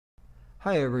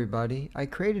Hi everybody, I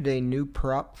created a new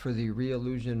prop for the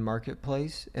Reallusion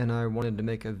Marketplace and I wanted to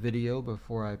make a video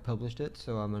before I published it,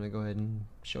 so I'm going to go ahead and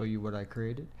show you what I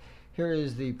created. Here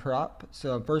is the prop.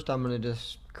 So first I'm going to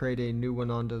just create a new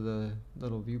one onto the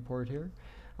little viewport here.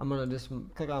 I'm going to just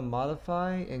click on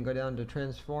modify and go down to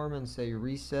transform and say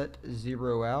reset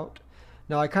zero out.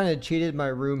 Now I kind of cheated. My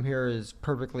room here is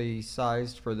perfectly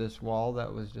sized for this wall. I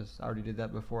already did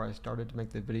that before I started to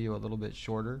make the video a little bit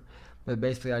shorter. But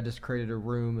basically I just created a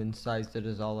room and sized it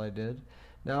is all I did.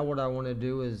 Now what I want to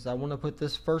do is I want to put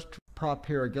this first prop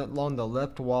here along the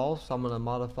left wall. So I'm going to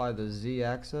modify the Z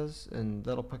axis and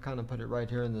that'll kind of put it right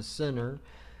here in the center.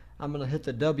 I'm going to hit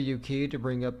the W key to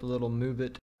bring up the little move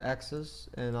it axis,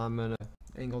 and I'm going to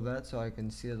angle that so I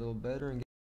can see it a little better.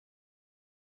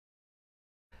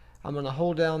 I'm going to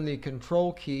hold down the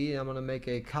control key and I'm going to make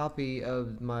a copy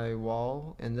of my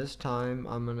wall, and this time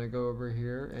I'm going to go over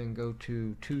here and go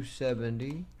to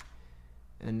 270,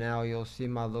 and now you'll see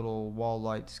my little wall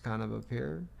lights kind of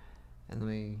appear. And let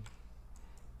me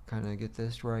kind of get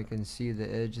this where I can see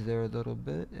the edge there a little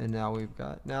bit. And now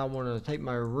I want to take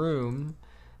my room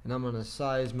and I'm going to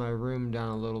size my room down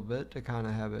a little bit to kind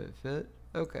of have it fit.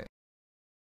 Okay,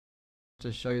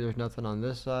 to show you there's nothing on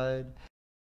this side.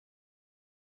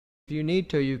 If you need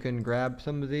to, you can grab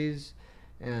some of these,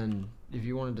 and if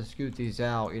you wanted to scoot these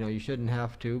out, you shouldn't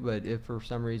have to, but if for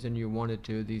some reason you wanted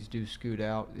to, these do scoot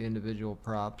out the individual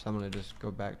props. I'm going to just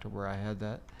go back to where I had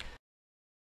that.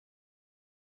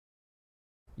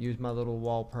 Use my little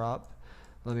wall prop.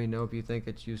 Let me know if you think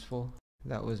it's useful.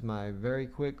 That was my very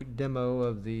quick demo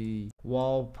of the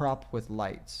wall prop with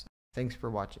lights. Thanks for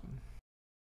watching.